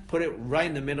basement, put it right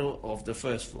in the middle of the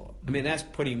first floor. I mean, that's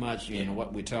pretty much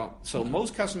what we tell. So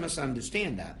most customers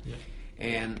understand that,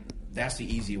 and that's the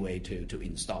easy way to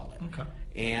install it. Okay.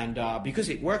 And because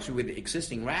it works with the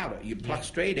existing router, you plug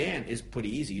straight in. It's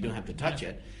pretty easy. You don't have to touch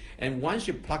it. And once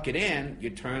you plug it in,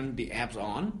 you turn the apps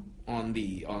on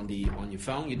your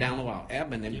phone. You download our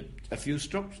app, and then a few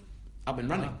strokes, up and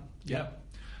running.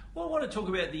 Well, I want to talk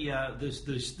about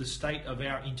the state of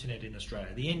our internet in Australia.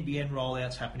 The NBN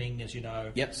rollout's happening, as you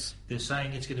know. Yes. They're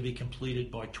saying it's going to be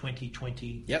completed by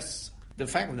 2020. Yes. The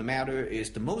fact of the matter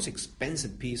is the most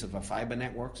expensive piece of our fiber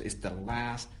networks is the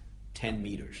last 10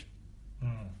 meters.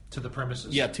 To the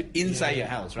premises. Yeah, to inside your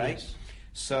house, right? Yes.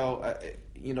 So,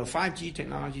 5G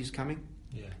technology is coming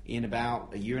in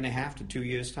about a year and a half to 2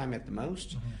 years' time at the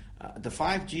most. The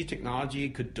 5G technology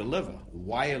could deliver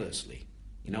wirelessly,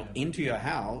 into your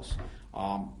house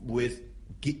with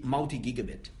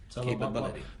multi-gigabit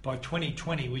capability. By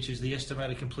 2020, which is the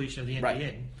estimated completion of the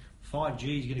NBN,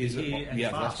 5G is going to be here and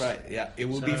fast. That's right. Yeah, it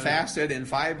will be faster than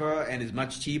fiber and is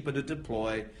much cheaper to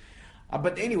deploy.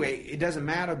 But anyway, it doesn't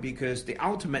matter because the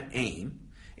ultimate aim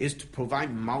is to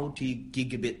provide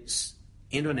multi-gigabit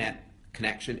internet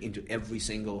connection into every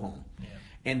single home. Yeah.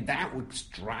 And that would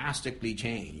drastically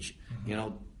change,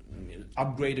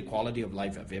 upgrade the quality of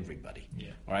life of everybody. Yeah.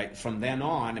 All right. From then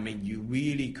on, you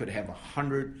really could have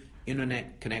 100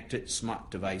 internet-connected smart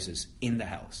devices in the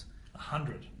house.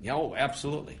 100? Oh,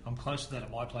 absolutely. I'm close to that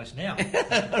at my place now.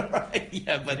 Right.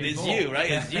 Yeah, but it's you,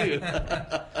 right? It's you.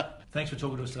 Thanks for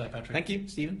talking to us today, Patrick. Thank you,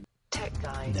 Stephen. Tech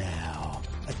Guide. Now,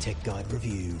 a Tech Guide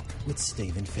review with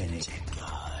Stephen Fennick. Tech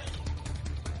Guide.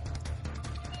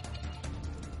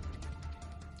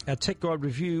 Our Tech Guide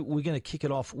review, we're going to kick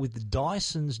it off with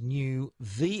Dyson's new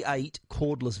V8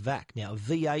 cordless vac. Now,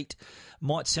 V8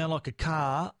 might sound like a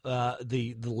car.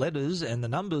 The letters and the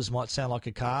numbers might sound like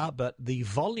a car, but the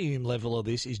volume level of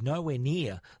this is nowhere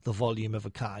near the volume of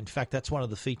a car. In fact, that's one of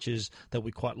the features that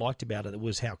we quite liked about it,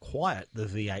 was how quiet the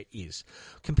V8 is.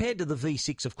 Compared to the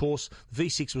V6, of course,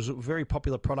 V6 was a very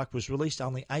popular product, was released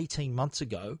only 18 months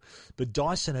ago, but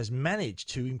Dyson has managed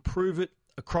to improve it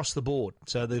across the board.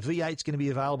 So the V8 is going to be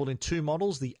available in two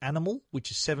models, the Animal,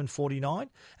 which is $749,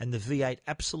 and the V8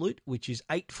 Absolute, which is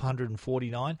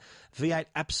 $849. V8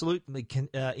 Absolute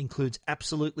includes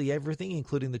absolutely everything,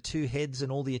 including the two heads and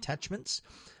all the attachments.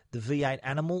 The V8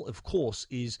 Animal, of course,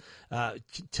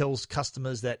 tells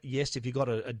customers that, yes, if you've got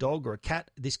a dog or a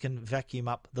cat, this can vacuum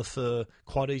up the fur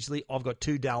quite easily. I've got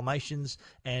 2 Dalmatians,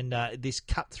 and this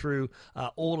cut through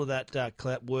all of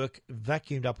that work,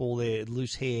 vacuumed up all their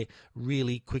loose hair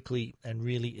really quickly and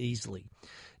really easily.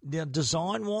 Now,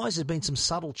 design-wise, there's been some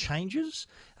subtle changes.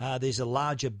 There's a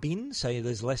larger bin, so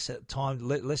there's less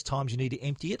times you need to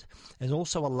empty it. There's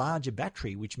also a larger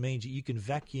battery, which means that you can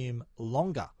vacuum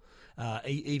longer.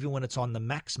 Even when it's on the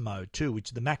max mode too,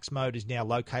 which the max mode is now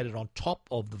located on top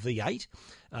of the V8.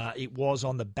 It was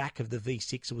on the back of the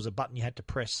V6. It was a button you had to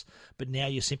press, but now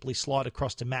you simply slide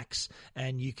across to max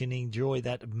and you can enjoy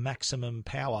that maximum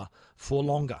power for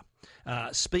longer.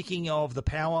 Speaking of the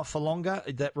power for longer,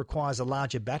 that requires a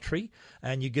larger battery,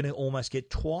 and you're going to almost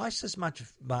get twice as much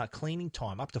cleaning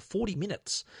time, up to 40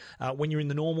 minutes. When you're in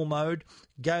the normal mode,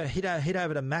 head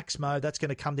over to max mode. That's going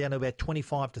to come down to about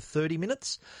 25 to 30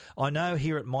 minutes. I know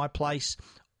here at my place,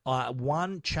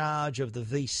 one charge of the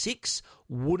V6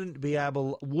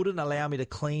 wouldn't allow me to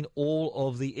clean all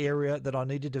of the area that I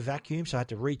needed to vacuum, so I had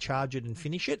to recharge it and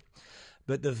finish it.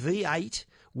 But the V8,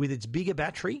 with its bigger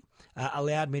battery,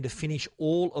 allowed me to finish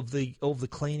all of the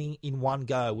cleaning in one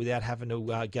go without having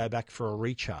to go back for a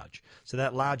recharge. So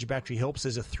that larger battery helps.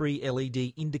 There's a 3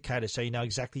 LED indicator, so you know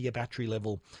exactly your battery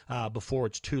level before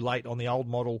it's too late. On the old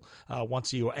model,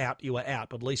 once you were out, you were out.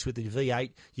 But at least with the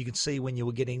V8, you can see when you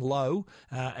were getting low,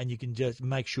 and you can just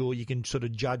make sure you can sort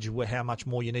of judge how much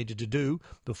more you needed to do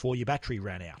before your battery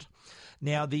ran out.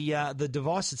 Now, the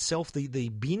device itself, the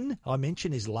bin I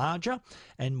mentioned, is larger,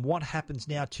 and what happens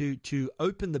now to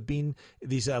open the bin,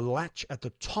 there's a latch at the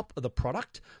top of the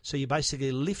product, so you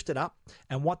basically lift it up,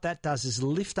 and what that does is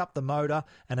lift up the motor,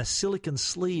 and a silicon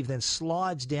sleeve then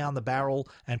slides down the barrel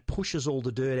and pushes all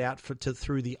the dirt out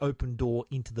through the open door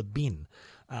into the bin.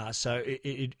 So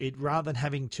it rather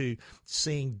than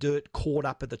seeing dirt caught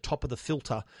up at the top of the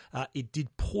filter, it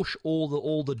did push all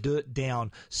the dirt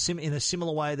down in a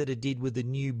similar way that it did with the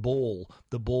new ball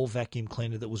vacuum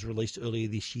cleaner that was released earlier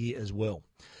this year as well.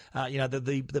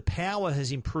 The power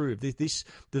has improved. This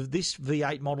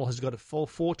V8 model has got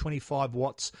 425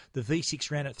 watts. The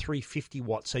V6 ran at 350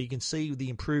 watts. So you can see the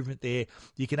improvement there.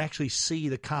 You can actually see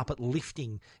the carpet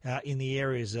lifting in the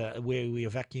areas where we are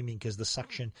vacuuming because the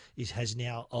suction has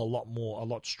now a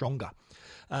lot stronger.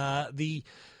 The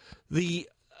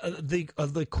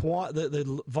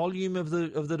The volume of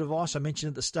the device I mentioned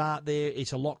at the start there,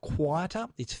 it's a lot quieter.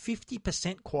 It's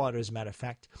 50% quieter, as a matter of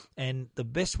fact. And the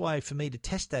best way for me to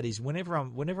test that is whenever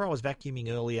I was vacuuming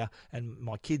earlier and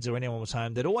my kids or anyone was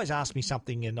home, they'd always ask me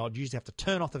something, and I'd usually have to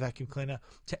turn off the vacuum cleaner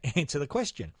to answer the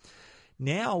question.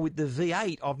 Now with the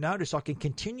V8, I've noticed I can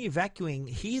continue vacuuming,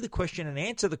 hear the question and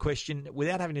answer the question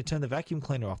without having to turn the vacuum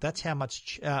cleaner off. That's how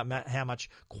much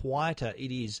quieter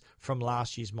it is from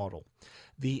last year's model.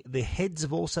 The heads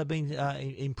have also been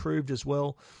improved as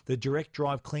well. The direct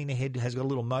drive cleaner head has got a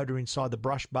little motor inside the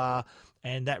brush bar,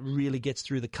 and that really gets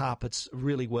through the carpets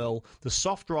really well. The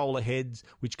soft roller heads,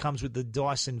 which comes with the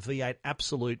Dyson V8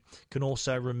 Absolute, can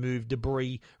also remove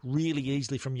debris really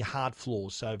easily from your hard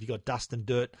floors. So if you've got dust and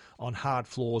dirt on hard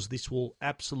floors, this will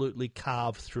absolutely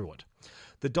carve through it.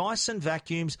 The Dyson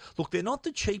vacuums, look, they're not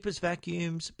the cheapest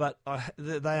vacuums, but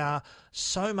they are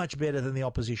so much better than the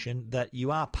opposition that you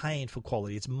are paying for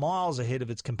quality. It's miles ahead of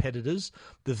its competitors.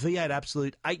 The V8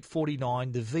 Absolute,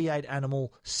 $849. The V8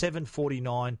 Animal,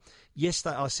 $749. Yes,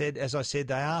 as I said,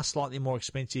 they are slightly more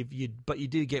expensive, but you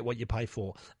do get what you pay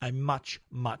for. A much,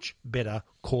 much better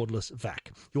cordless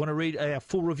vac. You want to read our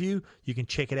full review? You can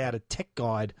check it out at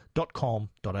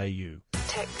techguide.com.au.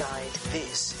 Tech Guide.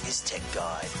 This is Tech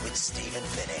Guide with Stephen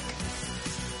Fennick.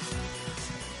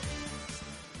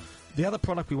 The other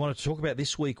product we wanted to talk about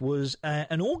this week was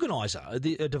an organizer,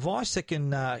 a device that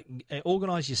can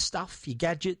organize your stuff, your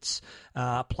gadgets,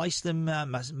 place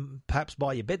them perhaps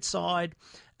by your bedside,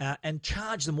 and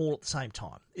charge them all at the same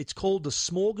time. It's called the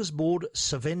Smorgasbord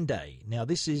Savende. Now,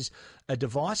 this is a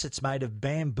device that's made of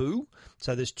bamboo.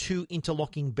 So there's two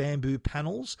interlocking bamboo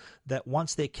panels that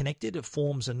once they're connected, it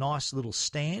forms a nice little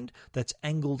stand that's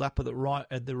angled up at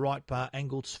the right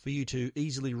angles for you to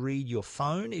easily read your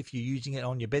phone if you're using it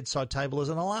on your bedside table as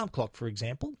an alarm clock, for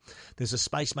example. There's a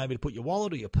space maybe to put your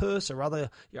wallet or your purse or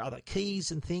your other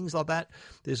keys and things like that.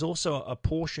 There's also a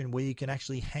portion where you can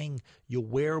actually hang your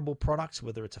wearable products,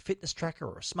 whether it's a fitness tracker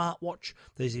or a smartwatch.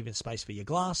 There's even space for your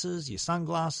glasses, your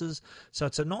sunglasses. So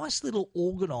it's a nice little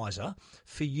organizer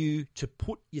for you to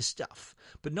put your stuff.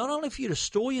 But not only for you to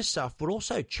store your stuff, but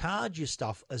also charge your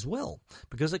stuff as well,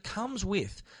 because it comes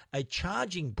with a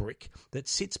charging brick that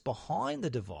sits behind the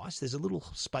device. There's a little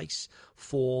space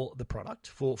for the product,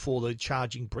 for the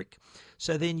charging brick.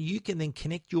 So then you can then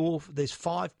connect there's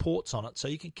 5 ports on it, so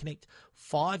you can connect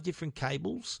 5 different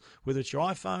cables, whether it's your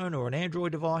iPhone or an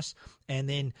Android device, and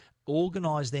then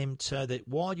organize them so that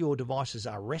while your devices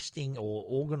are resting or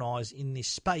organized in this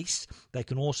space, they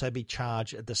can also be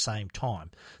charged at the same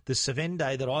time. The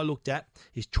Savende that I looked at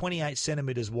is 28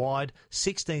 centimeters wide,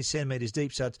 16 centimeters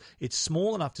deep, so it's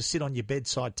small enough to sit on your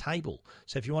bedside table.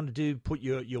 So if you want to put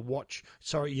your watch,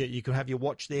 you can have your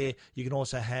watch there. You can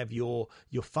also have your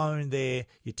phone there,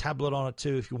 your tablet on it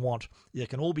too if you want. They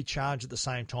can all be charged at the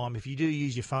same time. If you do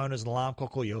use your phone as an alarm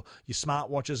clock or your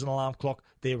smartwatch as an alarm clock,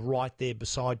 they're right there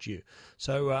beside you.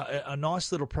 So a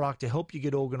nice little product to help you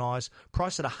get organised,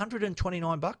 priced at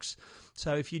 $129.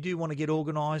 So if you do want to get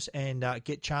organised and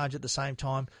get charged at the same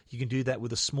time, you can do that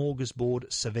with a Smorgasbord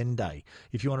Savende.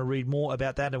 If you want to read more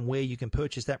about that and where you can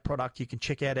purchase that product, you can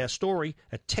check out our story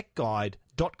at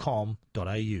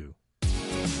techguide.com.au.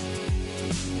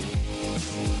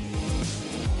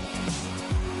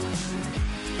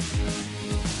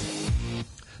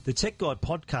 The Tech Guide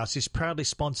podcast is proudly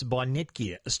sponsored by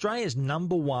Netgear, Australia's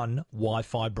 #1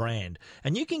 Wi-Fi brand.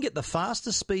 And you can get the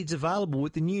fastest speeds available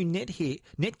with the new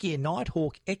Netgear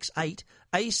Nighthawk X8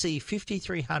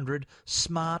 AC5300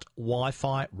 smart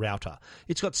Wi-Fi router.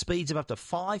 It's got speeds of up to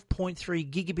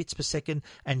 5.3 gigabits per second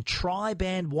and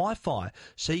tri-band Wi-Fi,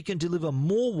 so you can deliver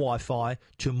more Wi-Fi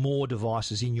to more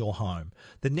devices in your home.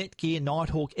 The Netgear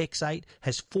Nighthawk X8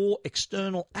 has 4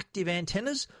 external active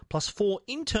antennas plus 4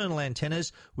 internal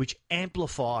antennas which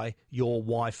amplify your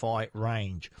Wi-Fi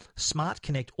range. Smart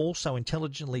Connect also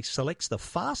intelligently selects the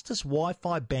fastest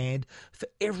Wi-Fi band for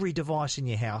every device in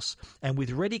your house, and with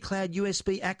ReadyCloud USB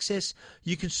access,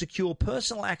 you can secure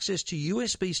personal access to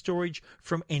USB storage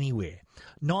from anywhere.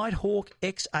 Nighthawk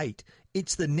X8,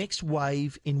 it's the next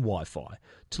wave in Wi-Fi.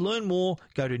 To learn more,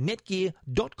 go to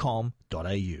netgear.com.au.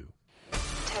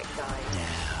 Tech Guide.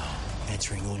 Now,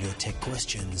 answering all your tech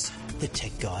questions, the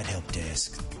Tech Guide Help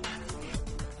Desk.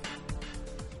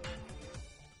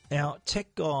 Our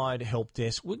Tech Guide Help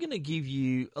Desk, we're going to give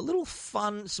you a little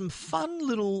some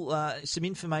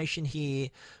information here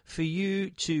for you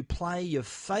to play your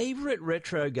favourite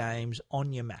retro games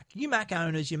on your Mac. You Mac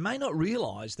owners, you may not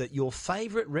realise that your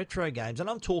favourite retro games, and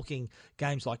I'm talking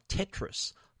games like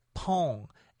Tetris, Pong,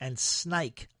 and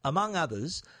Snake, among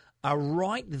others, are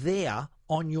right there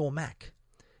on your Mac.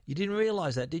 You didn't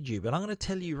realise that, did you? But I'm going to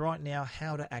tell you right now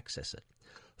how to access it.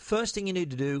 First thing you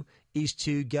need to do is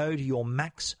to go to your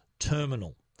Mac's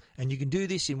terminal. And you can do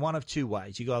this in one of two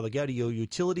ways. You can either go to your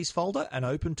utilities folder and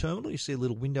open terminal. You see a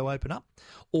little window open up.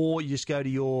 Or you just go to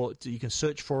you can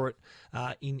search for it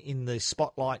in the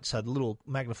spotlight, so the little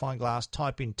magnifying glass,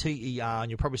 type in TER, and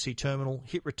you'll probably see terminal,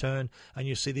 hit return, and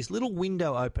you'll see this little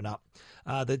window open up,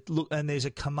 and there's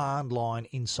a command line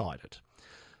inside it.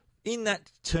 In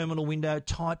that terminal window,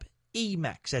 type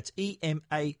Emacs, that's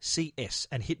EMACS,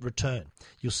 and hit return.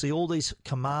 You'll see all these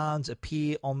commands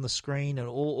appear on the screen and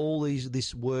all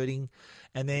this wording,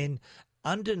 and then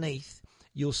underneath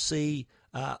you'll see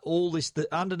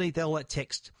underneath all that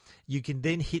text. You can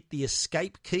then hit the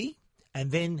escape key and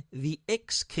then the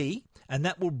X key, and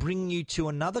that will bring you to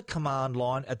another command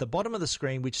line at the bottom of the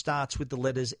screen which starts with the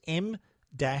letters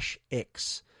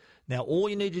M-X. Now, all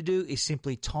you need to do is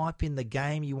simply type in the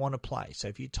game you want to play. So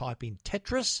if you type in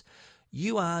Tetris,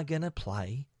 you are going to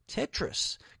play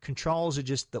Tetris. Controls are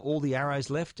just all the arrows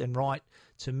left and right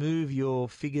to move your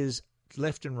figures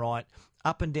left and right.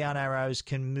 Up and down arrows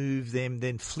can move them,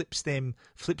 then flips the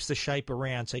shape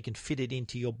around so you can fit it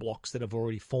into your blocks that have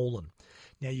already fallen.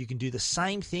 Now, you can do the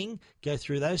same thing, go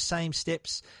through those same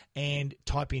steps and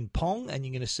type in Pong, and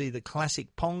you're going to see the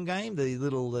classic Pong game,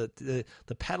 the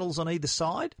paddles on either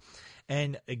side.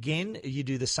 And again, you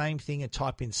do the same thing and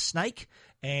type in Snake,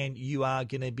 and you are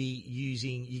going to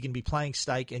be playing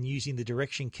Snake and using the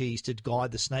direction keys to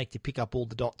guide the snake to pick up all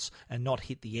the dots and not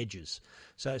hit the edges.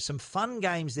 So some fun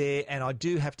games there, and I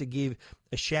do have to give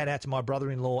a shout out to my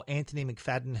brother-in-law, Anthony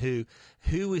McFadden, who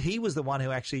he was the one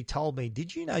who actually told me,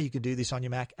 did you know you could do this on your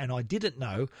Mac? And I didn't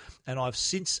know, and I've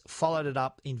since followed it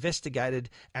up, investigated,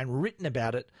 and written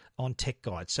about it on Tech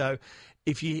Guide. So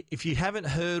if you haven't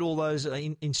heard all those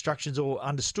instructions or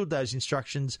understood those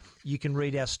instructions, you can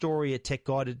read our story at Tech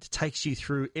Guide. It takes you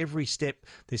through every step.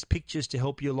 There's pictures to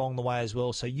help you along the way as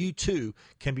well, so you too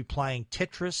can be playing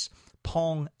Tetris,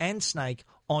 Pong, and Snake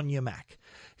on your Mac.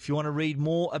 If you want to read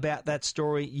more about that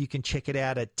story, you can check it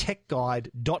out at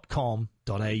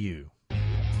techguide.com.au.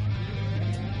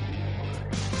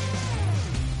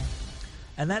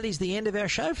 And that is the end of our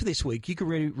show for this week. You can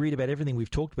read about everything we've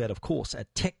talked about, of course,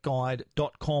 at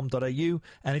techguide.com.au.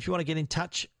 And if you want to get in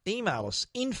touch, email us,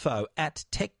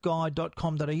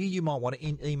 info@techguide.com.au. You might want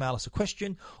to email us a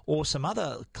question or some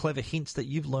other clever hints that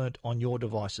you've learnt on your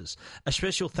devices. A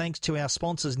special thanks to our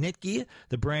sponsors, Netgear,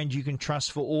 the brand you can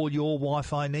trust for all your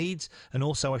Wi-Fi needs. And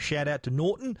also a shout out to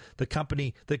Norton, the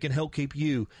company that can help keep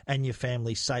you and your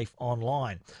family safe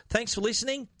online. Thanks for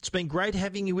listening. It's been great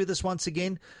having you with us once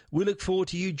again. We look forward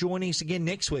to you joining us again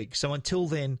next week. So until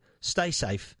then, stay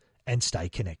safe and stay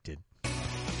connected.